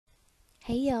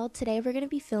Hey y'all, today we're going to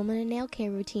be filming a nail care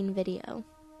routine video.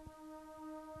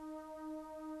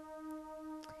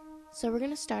 So we're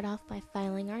going to start off by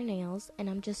filing our nails, and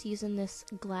I'm just using this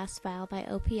glass file by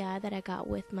OPI that I got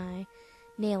with my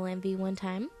nail envy one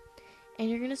time. And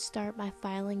you're going to start by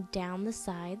filing down the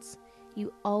sides.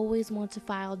 You always want to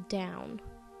file down.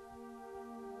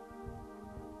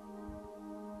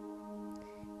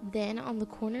 Then on the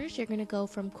corners, you're going to go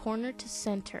from corner to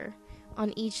center.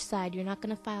 On each side, you're not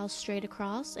going to file straight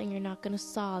across and you're not going to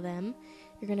saw them.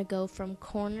 You're going to go from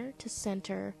corner to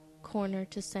center,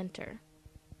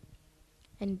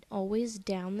 and always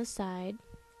down the side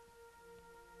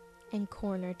and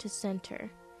corner to center.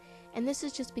 And this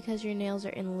is just because your nails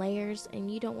are in layers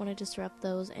and you don't want to disrupt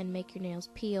those and make your nails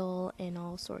peel and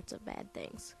all sorts of bad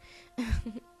things.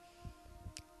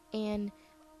 And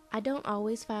I don't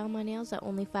always file my nails. I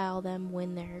only file them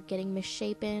when they're getting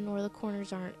misshapen or the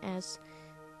corners aren't as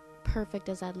perfect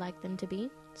as I'd like them to be.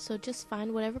 So just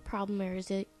find whatever problem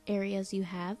areas you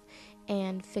have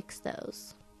and fix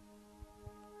those.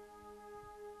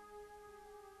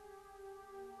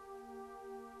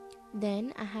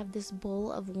 Then I have this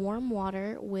bowl of warm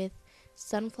water with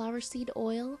sunflower seed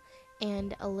oil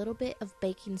and a little bit of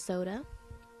baking soda.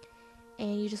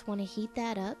 And you just want to heat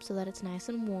that up so that it's nice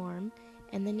and warm.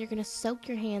 And then you're going to soak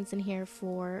your hands in here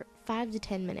for 5 to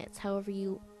 10 minutes, however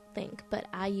you think, but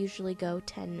I usually go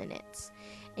 10 minutes.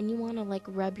 And you want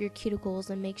to rub your cuticles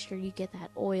and make sure you get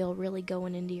that oil really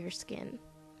going into your skin.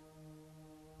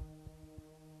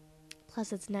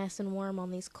 Plus it's nice and warm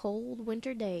on these cold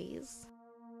winter days.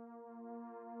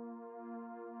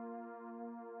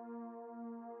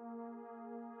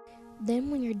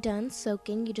 Then when you're done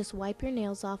soaking, you just wipe your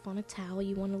nails off on a towel.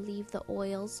 You want to leave the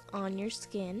oils on your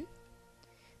skin.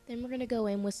 Then we're going to go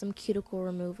in with some cuticle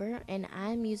remover, and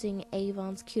I'm using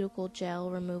Avon's cuticle gel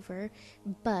remover,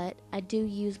 but I do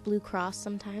use Blue Cross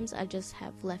sometimes. I just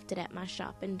have left it at my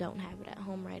shop and don't have it at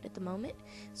home right at the moment.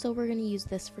 So we're going to use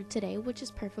this for today, which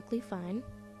is perfectly fine.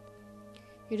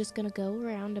 You're just going to go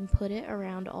around and put it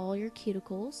around all your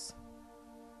cuticles.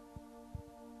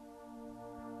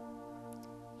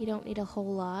 You don't need a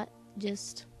whole lot,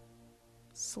 just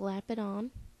slap it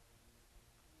on.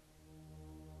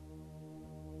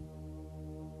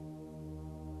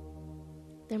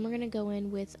 Then we're going to go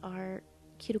in with our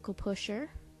cuticle pusher,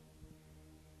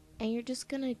 and you're just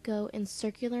going to go in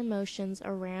circular motions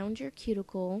around your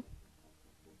cuticle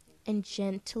and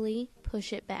gently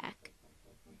push it back.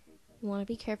 You want to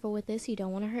be careful with this, you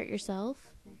don't want to hurt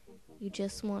yourself. You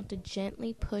just want to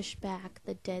gently push back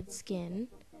the dead skin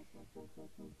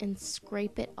and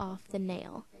scrape it off the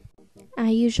nail. I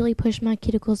usually push my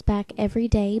cuticles back every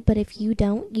day, but if you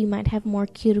don't, you might have more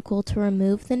cuticle to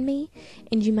remove than me,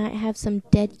 and you might have some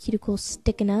dead cuticles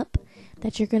sticking up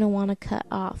that you're going to want to cut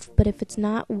off. But if it's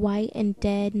not white and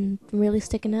dead and really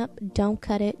sticking up, don't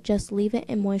cut it, just leave it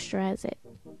and moisturize it.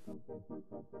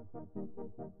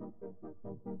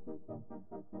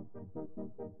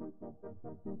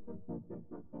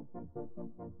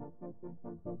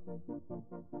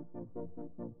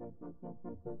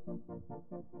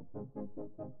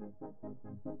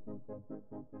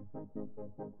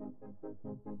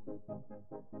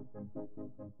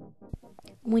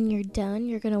 When you're done,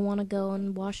 you're going to want to go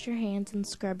and wash your hands and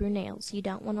scrub your nails. You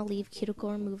don't want to leave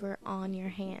cuticle remover on your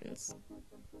hands.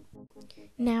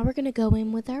 Now we're going to go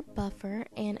in with our buffer,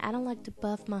 and I don't like to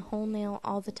buff my whole nail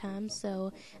all the time,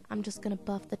 so I'm just going to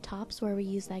buff the tops where we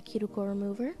use that cuticle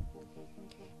remover.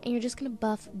 And you're just going to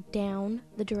buff down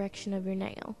the direction of your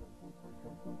nail.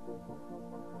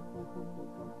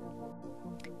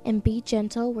 And be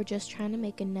gentle, we're just trying to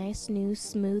make a nice new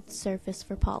smooth surface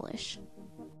for polish.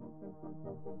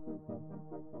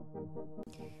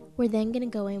 We're then going to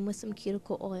go in with some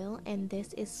cuticle oil, and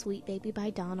this is Sweet Baby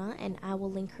by Donna, and I will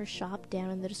link her shop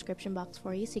down in the description box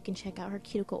for you so you can check out her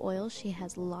cuticle oil. She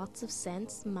has lots of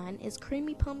scents. Mine is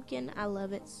creamy pumpkin. I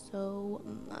love it so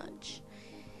much.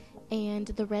 And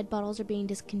the red bottles are being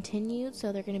discontinued,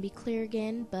 so they're going to be clear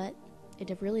again, but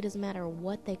it really doesn't matter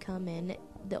what they come in.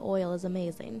 The oil is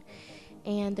amazing.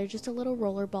 And they're just a little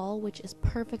roller ball, which is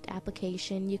perfect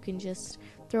application. You can just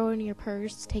throw it in your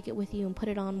purse, take it with you, and put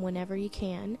it on whenever you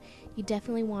can. You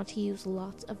definitely want to use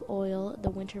lots of oil. The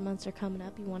winter months are coming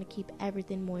up. You want to keep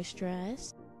everything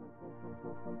moisturized.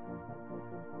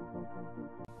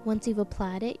 Once you've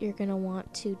applied it, you're going to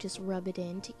want to just rub it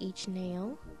into each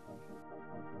nail.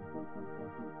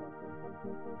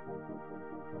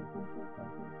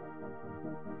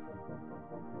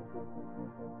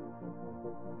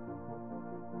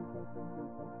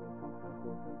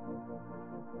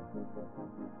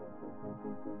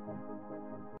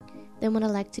 Then what I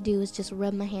like to do is just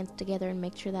rub my hands together and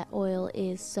make sure that oil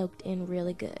is soaked in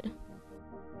really good.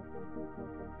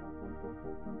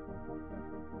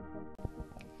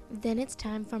 Then it's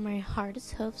time for my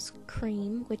Hardest Hoofs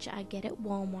cream, which I get at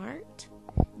Walmart.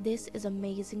 This is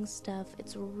amazing stuff.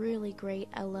 It's really great.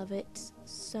 I love it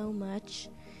so much.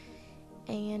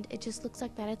 And it just looks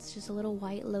like that. It's just a little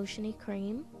white lotiony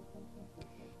cream.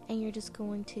 And you're just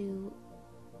going to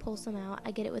pull some out.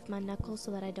 I get it with my knuckles so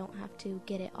that I don't have to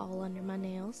get it all under my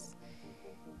nails.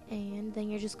 And then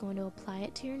you're just going to apply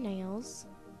it to your nails.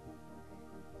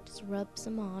 Just rub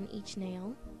some on each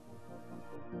nail.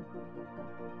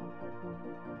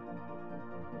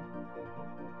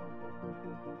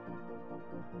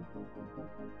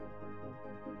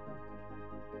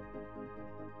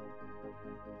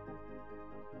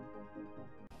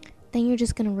 Then you're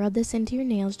just going to rub this into your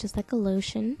nails just like a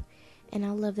lotion. And I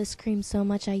love this cream so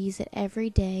much, I use it every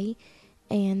day.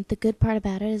 And the good part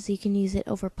about it is you can use it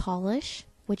over polish,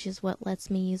 which is what lets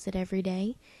me use it every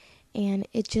day. And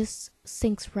it just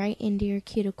sinks right into your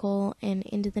cuticle and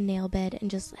into the nail bed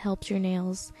and just helps your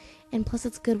nails. And plus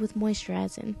it's good with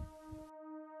moisturizing.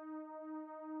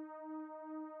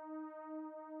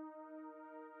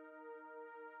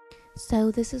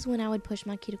 So this is when I would push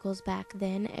my cuticles back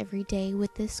then every day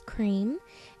with this cream.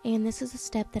 And this is a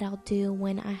step that I'll do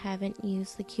when I haven't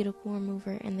used the cuticle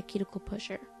remover and the cuticle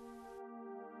pusher.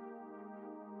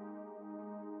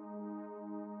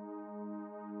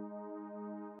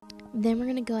 Then we're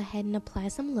going to go ahead and apply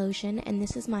some lotion, and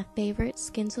this is my favorite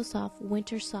Skin So Soft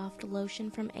Winter Soft lotion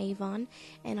from Avon,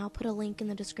 and I'll put a link in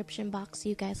the description box so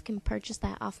you guys can purchase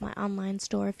that off my online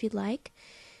store if you'd like.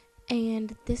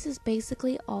 And this is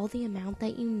basically all the amount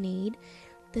that you need.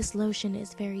 This lotion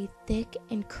is very thick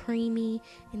and creamy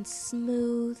and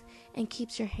smooth and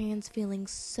keeps your hands feeling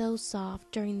so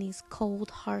soft during these cold,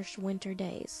 harsh winter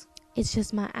days. It's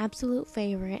just my absolute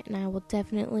favorite, and I will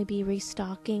definitely be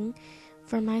restocking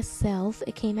for myself.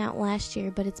 It came out last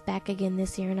year, but it's back again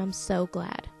this year, and I'm so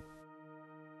glad.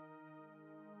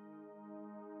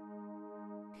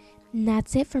 And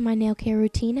that's it for my nail care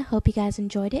routine. I hope you guys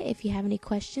enjoyed it. If you have any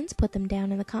questions, put them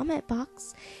down in the comment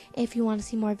box. If you want to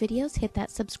see more videos, hit that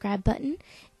subscribe button.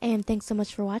 And thanks so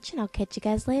much for watching. I'll catch you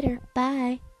guys later.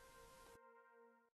 Bye.